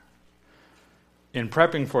In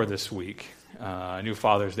prepping for this week, I knew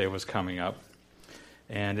Father's Day was coming up,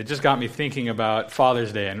 and it just got me thinking about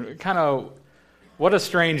Father's Day and kind of what a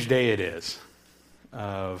strange day it is. We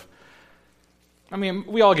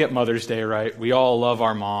all get Mother's Day, right? We all love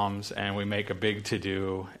our moms, and we make a big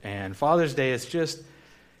to-do, and Father's Day is just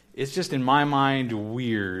in my mind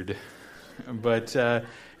weird, but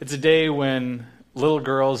it's a day when little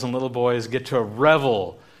girls and little boys get to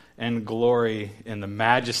revel and glory in the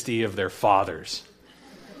majesty of their fathers,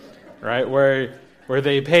 right? Where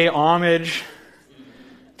they pay homage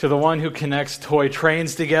to the one who connects toy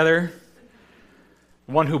trains together,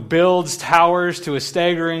 the one who builds towers to a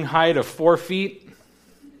staggering height of 4 feet,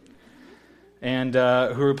 and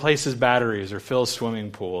who replaces batteries or fills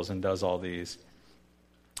swimming pools and does all these.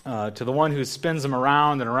 To the one who spins them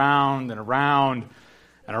around and around and around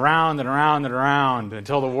and around and around and around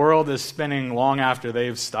until the world is spinning long after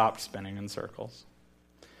they've stopped spinning in circles.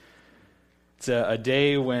 It's a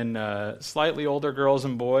day when slightly older girls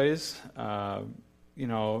and boys,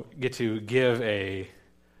 get to give a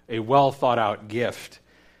well thought out gift,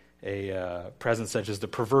 a present such as the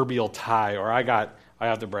proverbial tie. Or I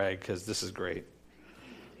have to brag because this is great.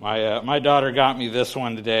 My daughter got me this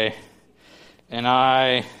one today, and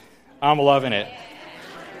I'm loving it.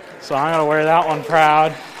 So I'm going to wear that one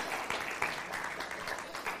proud.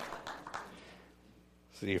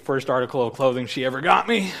 It's the first article of clothing she ever got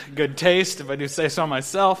me. Good taste, if I do say so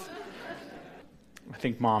myself. I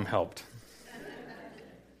think Mom helped.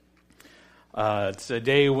 It's a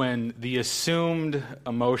day when the assumed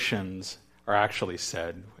emotions are actually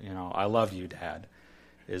said. I love you, Dad,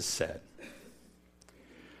 is said.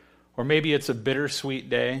 Or maybe it's a bittersweet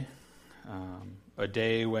day, a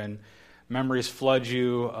day when memories flood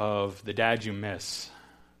you of the dad you miss,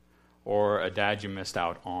 or a dad you missed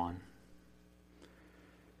out on.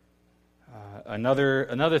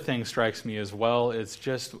 Another thing strikes me as well.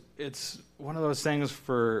 It's one of those things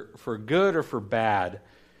for good or for bad.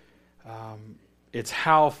 It's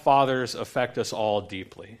how fathers affect us all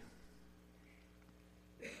deeply.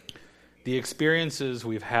 The experiences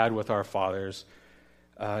we've had with our fathers,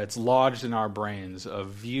 it's lodged in our brains, a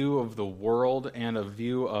view of the world and a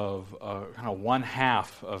view of kind of one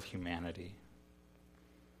half of humanity.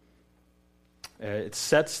 It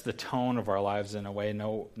sets the tone of our lives in a way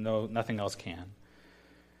nothing else can.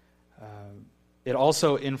 It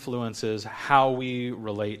also influences how we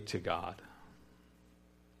relate to God.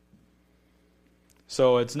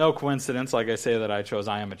 So it's no coincidence, like I say, that I chose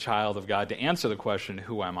I am a child of God to answer the question,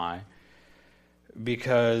 who am I?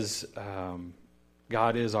 Because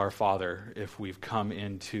God is our Father if we've come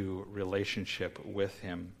into relationship with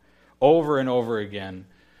Him. Over and over again,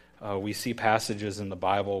 we see passages in the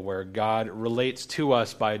Bible where God relates to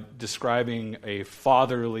us by describing a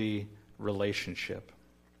fatherly relationship.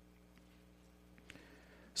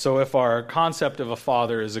 So if our concept of a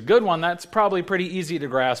father is a good one, that's probably pretty easy to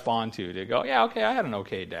grasp onto, to go, yeah, okay, I had an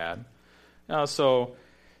okay dad. So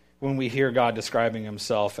when we hear God describing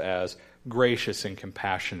Himself as gracious and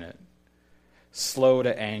compassionate, slow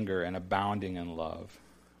to anger and abounding in love,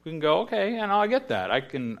 we can go, okay, and I get that. I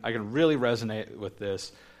can really resonate with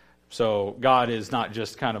this. So God is not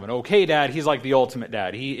just kind of an okay dad. He's like the ultimate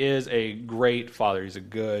dad. He is a great father. He's a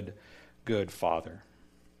good, good father.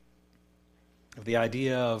 If the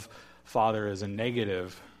idea of father is a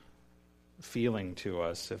negative feeling to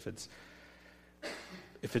us, if it's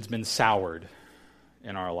been soured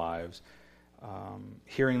in our lives,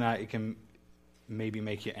 hearing that, it can maybe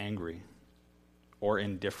make you angry or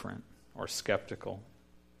indifferent or skeptical.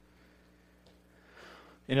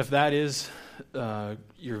 And if that is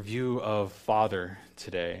your view of Father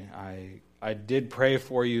today, I did pray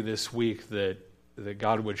for you this week that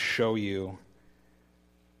God would show you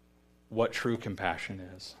what true compassion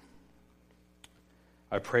is.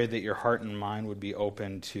 I pray that your heart and mind would be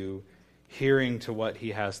open to hearing to what He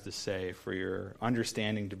has to say, for your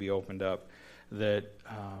understanding to be opened up, that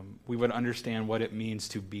we would understand what it means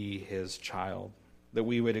to be His child, that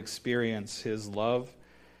we would experience His love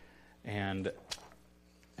and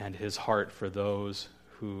His heart for those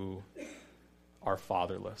who are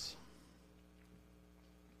fatherless.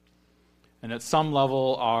 And at some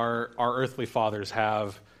level, our earthly fathers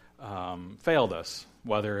have failed us,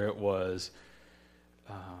 whether it was,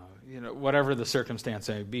 whatever the circumstance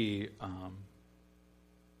may be,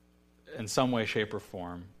 in some way, shape, or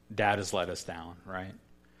form, Dad has let us down, right?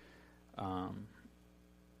 I'm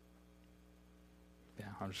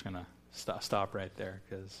just going to stop right there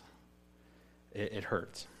because it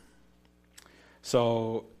hurts.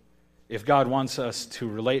 So if God wants us to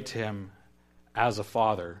relate to Him as a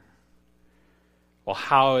father, well,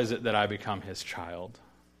 how is it that I become His child?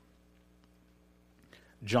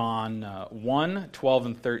 John 1, 12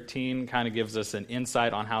 and 13 kind of gives us an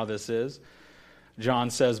insight on how this is. John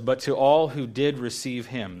says, "But to all who did receive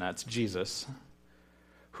him," that's Jesus,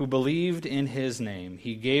 "who believed in his name,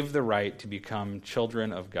 he gave the right to become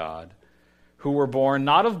children of God, who were born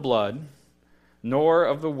not of blood, nor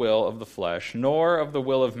of the will of the flesh, nor of the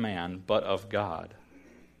will of man, but of God."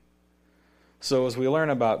 So as we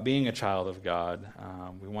learn about being a child of God,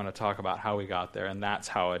 we want to talk about how we got there, and that's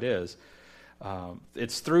how it is.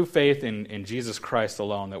 It's through faith in Jesus Christ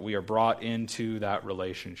alone that we are brought into that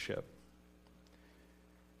relationship.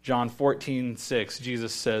 John 14:6,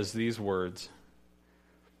 Jesus says these words,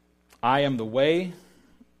 "I am the way,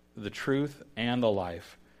 the truth, and the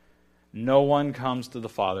life. No one comes to the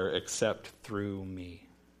Father except through me."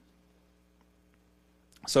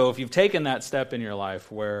 So if you've taken that step in your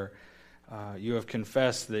life where you have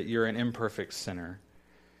confessed that you're an imperfect sinner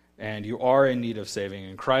and you are in need of saving,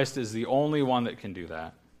 and Christ is the only one that can do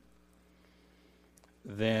that,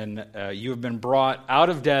 then you have been brought out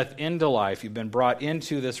of death into life. You've been brought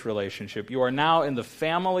into this relationship. You are now in the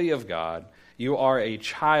family of God. You are a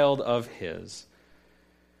child of His.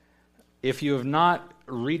 If you have not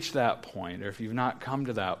reached that point, or if you've not come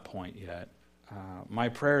to that point yet, my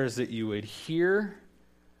prayer is that you would hear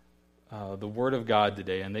the Word of God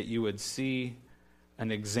today, and that you would see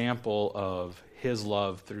an example of His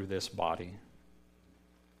love through this body.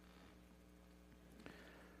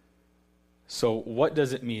 So what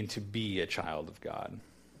does it mean to be a child of God?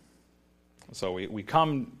 So we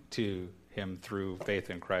come to Him through faith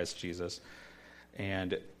in Christ Jesus,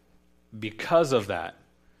 and because of that,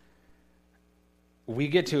 we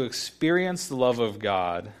get to experience the love of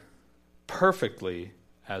God perfectly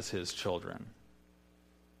as His children.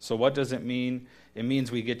 So what does it mean? It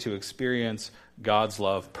means we get to experience God's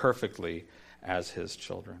love perfectly as His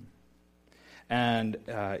children. And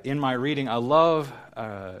in my reading, I love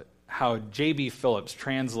how J.B. Phillips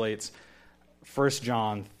translates 1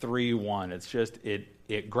 John 3:1. It's just,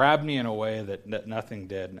 it grabbed me in a way that nothing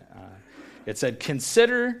did. It said,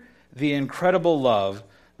 "Consider the incredible love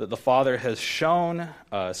that the Father has shown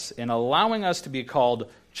us in allowing us to be called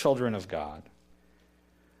children of God.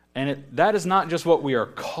 And that is not just what we are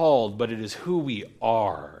called, but it is who we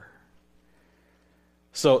are."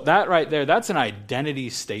 So that right there, that's an identity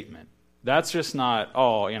statement. That's just not,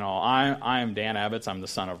 I'm Dan Abitz, I'm the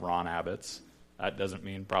son of Ron Abitz. That doesn't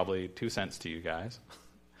mean probably 2 cents to you guys.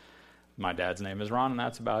 My dad's name is Ron, and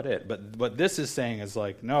that's about it. But what this is saying is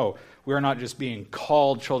like, no, we're not just being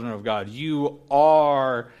called children of God. You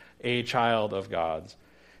are a child of God's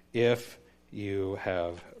if you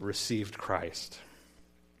have received Christ.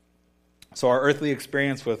 So our earthly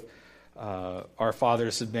experience with our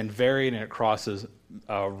fathers has been varied, and it crosses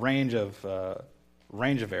a range of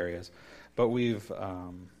areas. But we've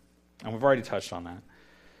already touched on that.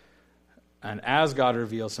 And as God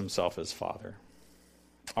reveals Himself as Father,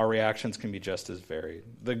 our reactions can be just as varied.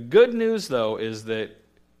 The good news, though, is that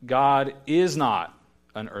God is not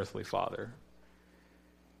an earthly father.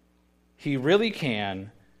 He really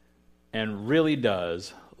can and really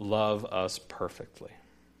does love us perfectly.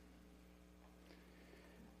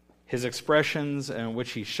 His expressions in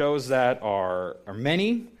which He shows that are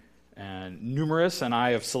many and numerous, and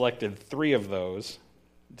I have selected 3 of those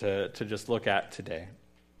to just look at today.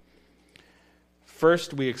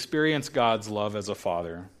 First, we experience God's love as a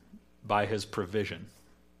father by His provision.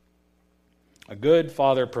 A good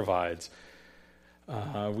father provides.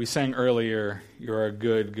 We sang earlier, "You're a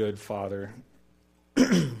good, good father."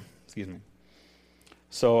 Excuse me.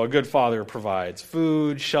 So a good father provides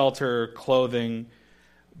food, shelter, clothing.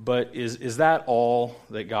 But is that all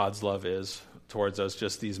that God's love is towards us,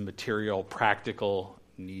 just these material, practical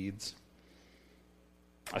needs?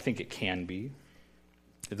 I think it can be.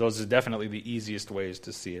 Those are definitely the easiest ways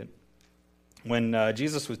to see it. When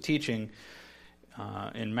Jesus was teaching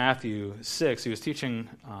in Matthew 6, He was teaching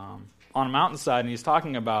on a mountainside, and He's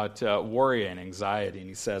talking about worry and anxiety, and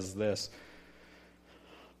He says this,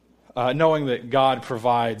 knowing that God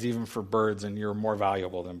provides even for birds, and you're more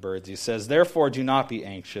valuable than birds, He says, "Therefore do not be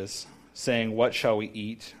anxious, saying, 'What shall we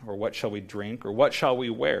eat?' or 'What shall we drink?' or 'What shall we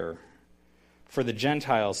wear?' For the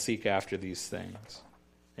Gentiles seek after these things.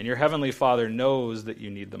 And your heavenly Father knows that you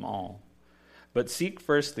need them all. But seek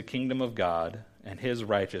first the kingdom of God and His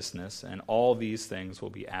righteousness, and all these things will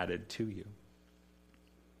be added to you."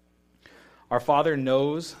 Our Father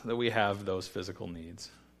knows that we have those physical needs,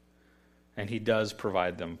 and He does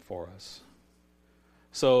provide them for us.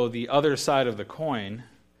 So the other side of the coin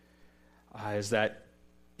is that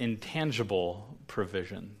intangible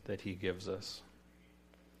provision that He gives us.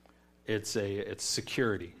 It's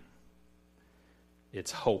security.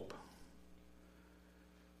 It's hope.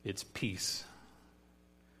 its peace,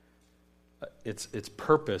 its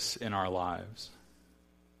purpose in our lives.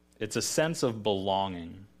 It's a sense of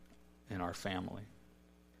belonging in our family.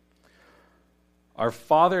 Our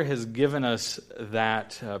Father has given us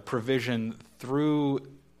that provision through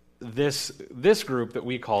this group that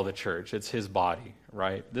we call the church. It's his body,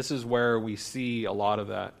 right? This is where we see a lot of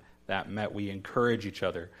that met. We encourage each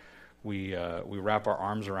other. We wrap our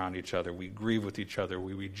arms around each other. We grieve with each other.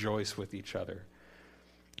 We rejoice with each other.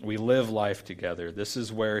 We live life together. This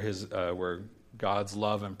is where where God's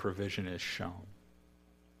love and provision is shown.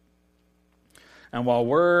 And while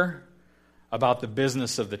we're about the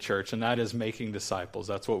business of the church, and that is making disciples,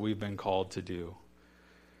 that's what we've been called to do.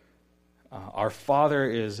 Our Father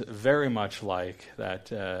is very much like that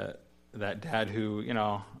dad who,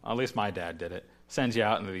 at least my dad did it, sends you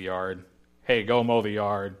out into the yard. Hey, go mow the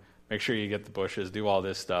yard. Make sure you get the bushes. Do all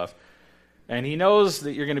this stuff. And he knows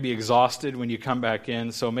that you're going to be exhausted when you come back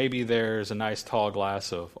in, so maybe there's a nice tall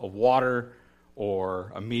glass of water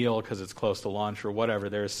or a meal because it's close to lunch or whatever.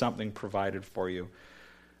 There's something provided for you.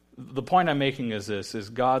 The point I'm making is this, is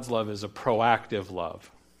God's love is a proactive love.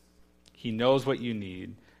 He knows what you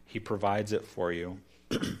need. He provides it for you.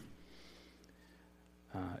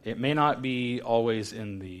 It may not be always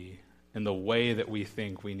in the way that we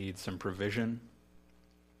think we need some provision,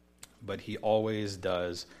 but he always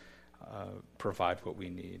does provide what we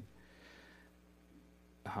need.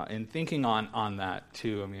 And thinking on that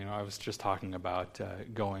too, I was just talking about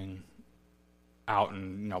going out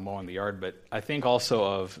and mowing the yard, but I think also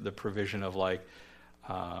of the provision of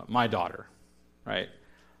my daughter, right?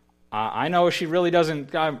 I know she really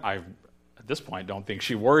doesn't. I at this point don't think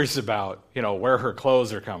she worries about where her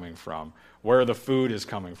clothes are coming from, where the food is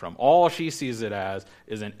coming from. All she sees it as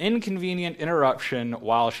is an inconvenient interruption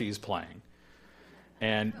while she's playing.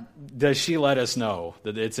 And does she let us know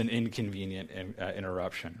that it's an inconvenient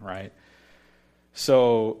interruption, right?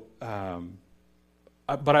 So,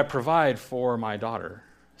 but I provide for my daughter.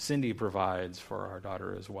 Cindy provides for our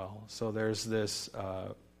daughter as well. So there's this,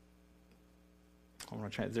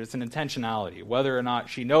 there's an intentionality. Whether or not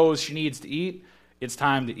she knows she needs to eat, it's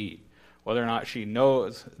time to eat. Whether or not she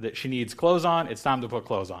knows that she needs clothes on, it's time to put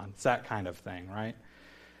clothes on. It's that kind of thing, right?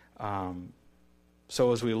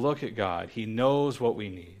 So as we look at God, he knows what we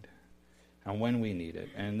need and when we need it.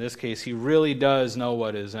 And in this case, he really does know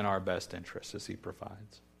what is in our best interest as he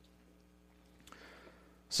provides.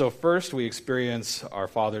 So first, we experience our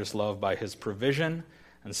Father's love by his provision.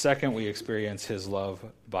 And second, we experience his love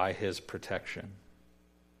by his protection.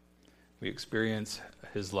 We experience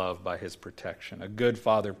his love by his protection. A good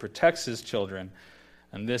father protects his children,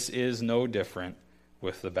 and this is no different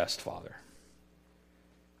with the best father.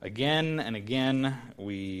 Again and again,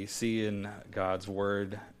 we see in God's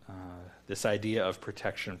word this idea of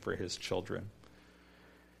protection for his children.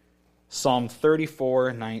 Psalm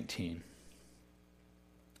 34:19.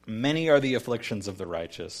 Many are the afflictions of the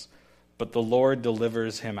righteous, but the Lord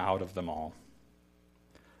delivers him out of them all.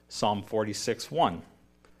 Psalm 46:1.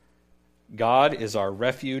 God is our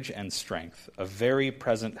refuge and strength, a very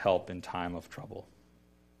present help in time of trouble.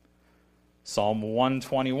 Psalm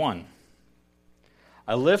 121.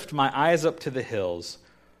 I lift my eyes up to the hills.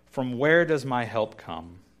 From where does my help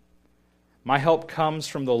come? My help comes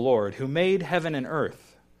from the Lord, who made heaven and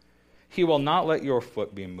earth. He will not let your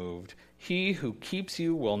foot be moved. He who keeps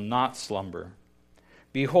you will not slumber.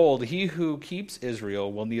 Behold, he who keeps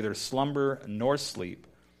Israel will neither slumber nor sleep.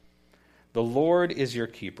 The Lord is your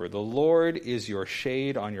keeper. The Lord is your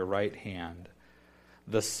shade on your right hand.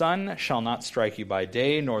 The sun shall not strike you by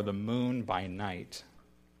day, nor the moon by night.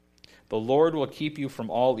 The Lord will keep you from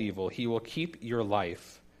all evil. He will keep your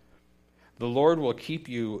life. The Lord will keep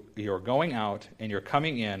you, your going out and your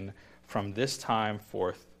coming in from this time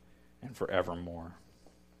forth and forevermore.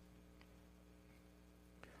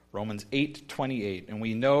 Romans 8:28. And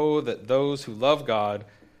we know that those who love God,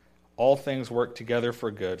 all things work together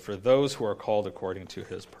for good, for those who are called according to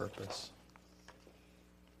his purpose.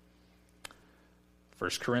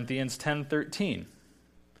 1 Corinthians 10:13.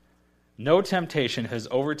 No temptation has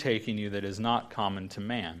overtaken you that is not common to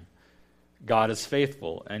man. God is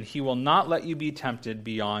faithful, and he will not let you be tempted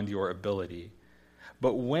beyond your ability.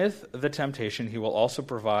 But with the temptation, he will also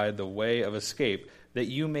provide the way of escape, that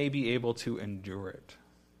you may be able to endure it.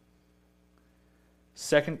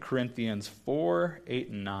 2 Corinthians 4:8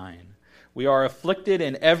 and 9. We are afflicted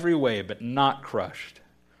in every way, but not crushed.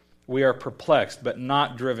 We are perplexed, but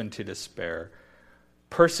not driven to despair.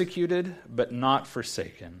 Persecuted, but not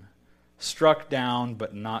forsaken. Struck down,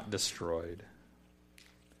 but not destroyed.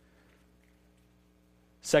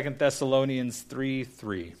 2 Thessalonians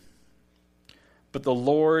 3:3. But the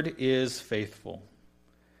Lord is faithful.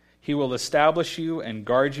 He will establish you and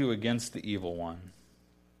guard you against the evil one.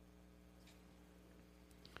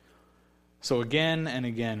 So again and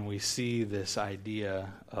again, we see this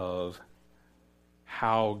idea of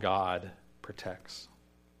how God protects.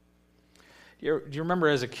 Do you remember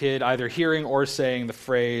as a kid either hearing or saying the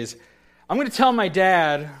phrase, "I'm going to tell my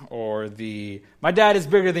dad," or "my dad is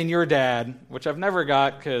bigger than your dad," which I've never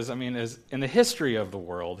got because, as in the history of the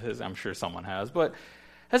world, I'm sure someone has, but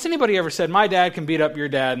has anybody ever said, "My dad can beat up your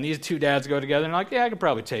dad," and these two dads go together and like, "Yeah, I could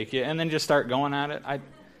probably take you," and then just start going at it?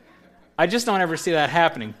 I just don't ever see that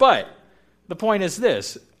happening. But the point is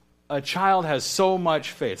this: a child has so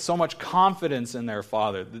much faith, so much confidence in their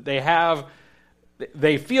father that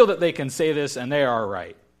they feel that they can say this and they are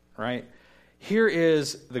right? Here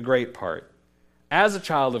is the great part. As a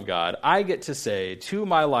child of God, I get to say to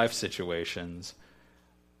my life situations,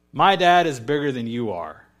 "My dad is bigger than you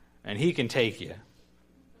are, and he can take you."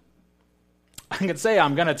 I can say,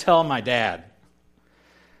 "I'm going to tell my dad."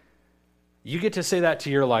 You get to say that to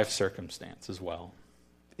your life circumstance as well,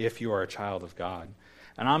 if you are a child of God.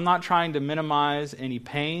 And I'm not trying to minimize any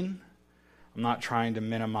pain. I'm not trying to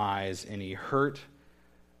minimize any hurt,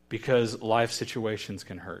 because life situations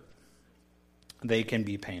can hurt. They can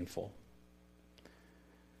be painful.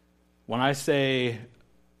 When I say,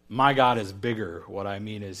 "My God is bigger," what I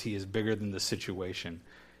mean is he is bigger than the situation.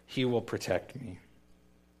 He will protect me.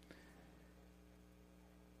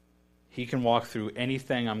 He can walk through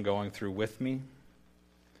anything I'm going through with me,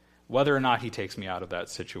 whether or not he takes me out of that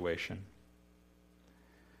situation.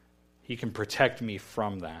 He can protect me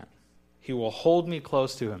from that. He will hold me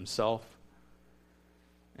close to himself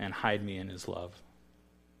and hide me in his love.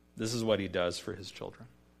 This is what he does for his children.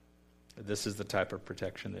 This is the type of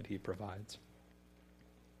protection that he provides.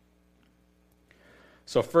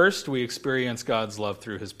 So first, we experience God's love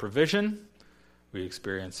through his provision. We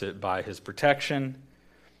experience it by his protection.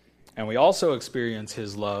 And we also experience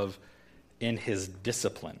his love in his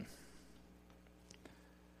discipline.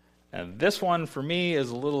 And this one, for me, is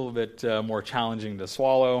a little bit more challenging to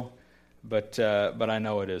swallow, but I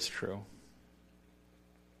know it is true.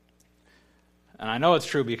 And I know it's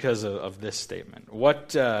true because of this statement.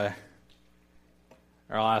 Or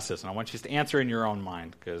I'll ask this, and I want you to answer in your own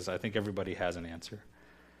mind, because I think everybody has an answer.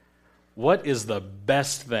 What is the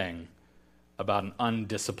best thing about an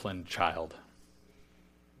undisciplined child?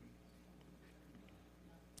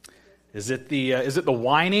 Is it the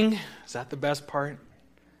whining? Is that the best part?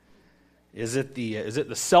 Is it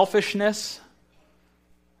the selfishness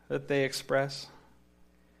that they express?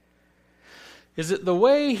 Is it the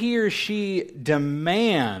way he or she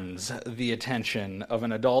demands the attention of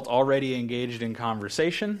an adult already engaged in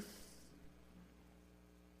conversation?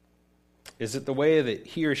 Is it the way that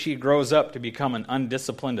he or she grows up to become an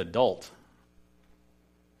undisciplined adult?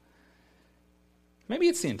 Maybe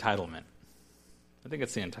it's the entitlement. I think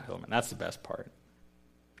it's the entitlement. That's the best part.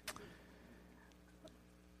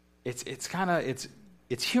 It's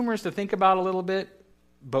humorous to think about a little bit,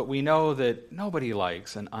 but we know that nobody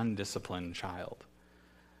likes an undisciplined child.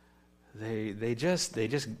 They just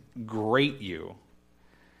grate you.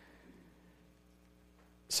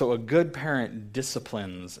 So a good parent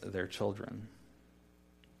disciplines their children.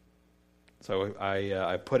 So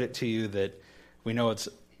I put it to you that we know it's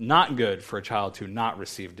not good for a child to not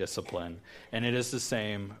receive discipline, and it is the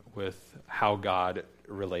same with how God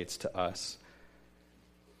relates to us.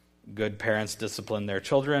 Good parents discipline their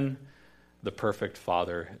children. The perfect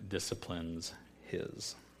father disciplines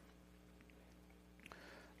his.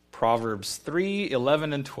 Proverbs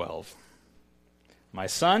 3:11 and 12. My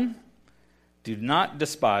son, do not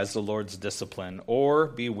despise the Lord's discipline or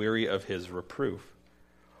be weary of his reproof.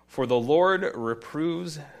 For the Lord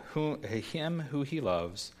reproves him who he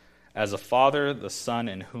loves, as a father the son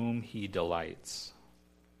in whom he delights.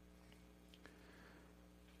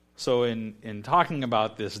 So in talking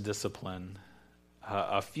about this discipline,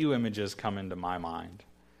 a few images come into my mind.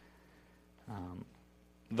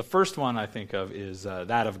 The first one I think of is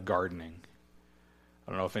that of gardening.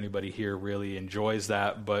 I don't know if anybody here really enjoys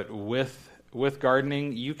that, but with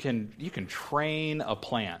gardening, you can train a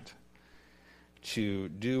plant to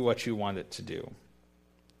do what you want it to do.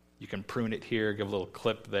 You can prune it here, give a little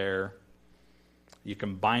clip there. You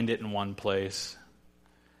can bind it in one place.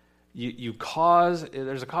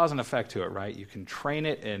 There's a cause and effect to it, right? You can train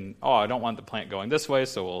it and, I don't want the plant going this way,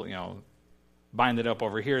 so we'll, bind it up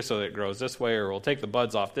over here so that it grows this way, or we'll take the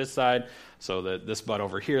buds off this side so that this bud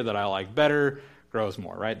over here that I like better grows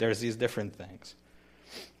more, right? There's these different things.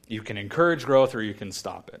 You can encourage growth or you can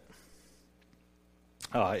stop it.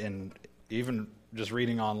 And even just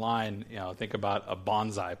reading online, think about a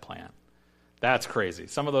bonsai plant. That's crazy.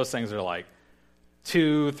 Some of those things are like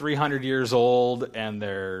 200-300 years old, and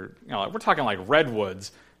they're, we're talking like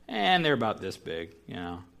redwoods, and they're about this big,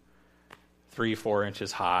 3-4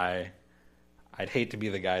 inches high. I'd hate to be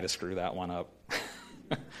the guy to screw that one up.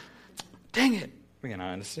 Dang it.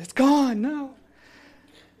 And it's gone, no.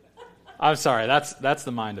 I'm sorry, that's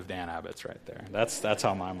the mind of Dan Abitz right there. That's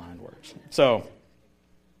how my mind works. So,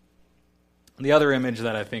 the other image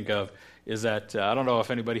that I think of is that, I don't know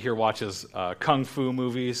if anybody here watches kung fu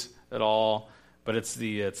movies at all, but it's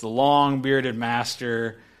the long bearded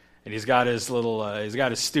master, and he's got his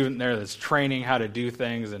student there that's training how to do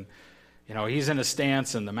things, and he's in a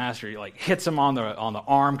stance, and the master hits him on the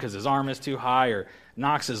arm because his arm is too high, or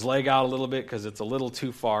knocks his leg out a little bit because it's a little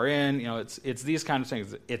too far in. It's these kind of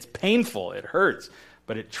things. It's painful, it hurts,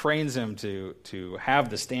 but it trains him to have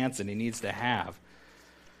the stance that he needs to have.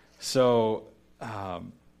 So,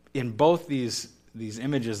 in both these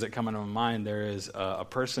images that come into my mind, there is a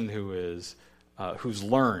person who's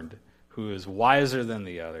learned, who is wiser than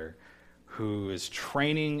the other, who is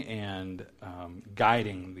training and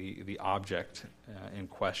guiding the object in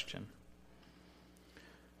question.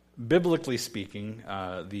 Biblically speaking,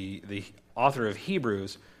 the author of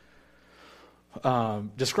Hebrews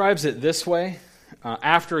describes it this way.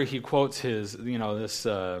 After he quotes his,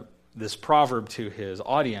 this proverb to his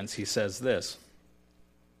audience, he says this: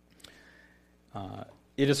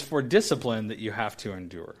 "It is for discipline that you have to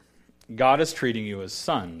endure. God is treating you as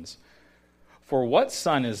sons. For what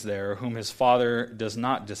son is there whom his father does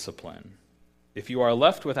not discipline? If you are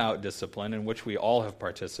left without discipline, in which we all have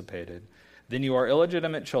participated, then you are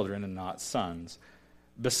illegitimate children and not sons.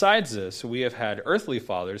 Besides this, we have had earthly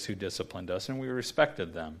fathers who disciplined us, and we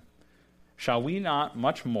respected them. Shall we not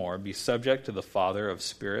much more be subject to the Father of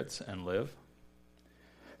spirits and live?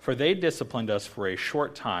 For they disciplined us for a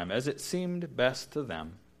short time, as it seemed best to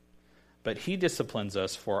them. But he disciplines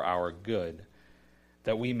us for our good,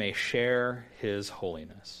 that we may share his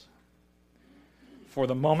holiness. For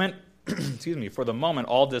the moment,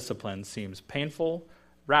 all discipline seems painful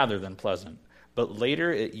rather than pleasant, but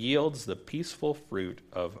later it yields the peaceful fruit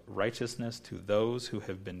of righteousness to those who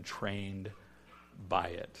have been trained by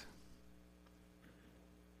it."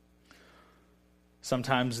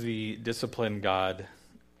 Sometimes the discipline God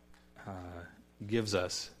gives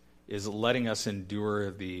us is letting us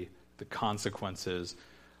endure the consequences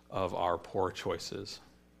of our poor choices,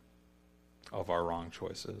 of our wrong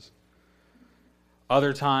choices.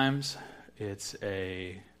 Other times, it's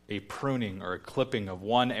a pruning or a clipping of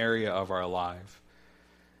one area of our life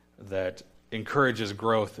that encourages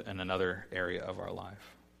growth in another area of our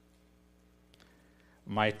life.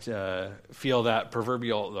 Might feel that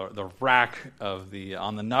proverbial the rack of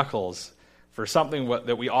on the knuckles for something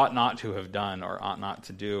that we ought not to have done or ought not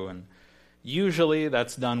to do, and usually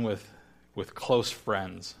that's done with close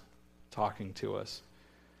friends talking to us,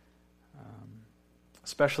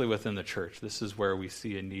 especially within the church. This is where we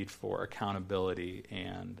see a need for accountability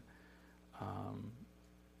and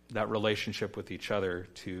that relationship with each other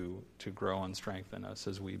to grow and strengthen us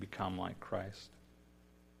as we become like Christ.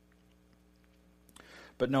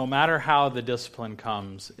 But no matter how the discipline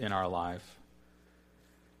comes in our life,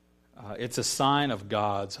 it's a sign of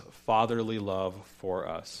God's fatherly love for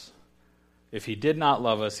us. If he did not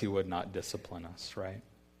love us, he would not discipline us, right?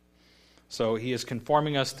 So he is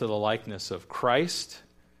conforming us to the likeness of Christ,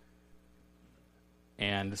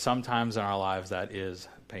 and sometimes in our lives that is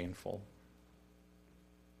painful.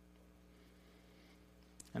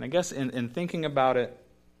 And I guess in thinking about it,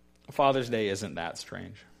 Father's Day isn't that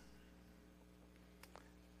strange.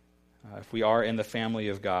 If we are in the family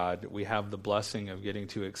of God, we have the blessing of getting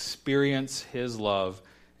to experience his love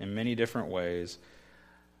in many different ways.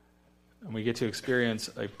 And we get to experience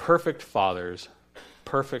a perfect Father's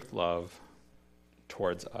perfect love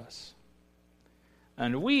towards us.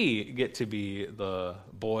 And we get to be the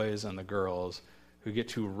boys and the girls who get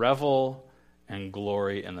to revel and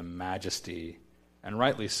glory in the majesty, and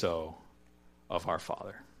rightly so, of our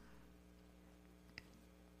Father.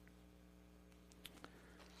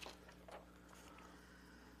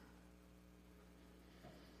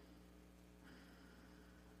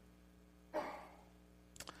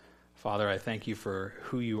 Father, I thank you for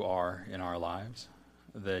who you are in our lives,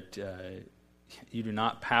 that you do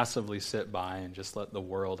not passively sit by and just let the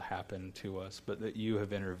world happen to us, but that you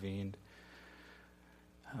have intervened.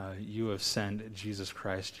 You have sent Jesus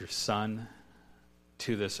Christ, your Son,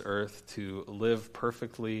 to this earth to live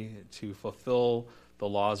perfectly, to fulfill the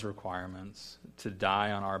law's requirements, to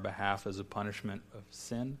die on our behalf as a punishment of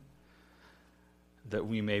sin, that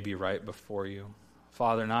we may be right before you.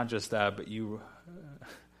 Father, not just that, but you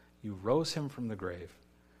rose him from the grave,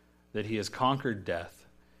 that he has conquered death,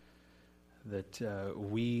 that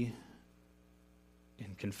we,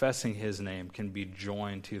 in confessing his name, can be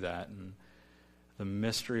joined to that and the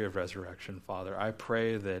mystery of resurrection, Father. I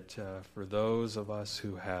pray that for those of us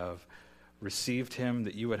who have received him,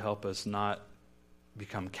 that you would help us not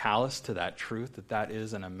become callous to that truth, that that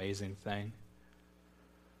is an amazing thing.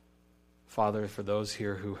 Father, for those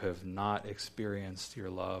here who have not experienced your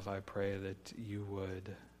love, I pray that you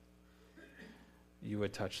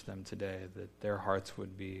would touch them today, that their hearts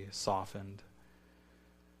would be softened.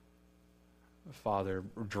 Father,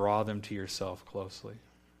 draw them to yourself closely.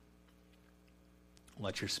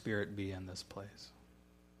 Let your Spirit be in this place.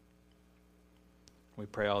 We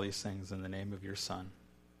pray all these things in the name of your Son.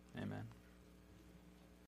 Amen.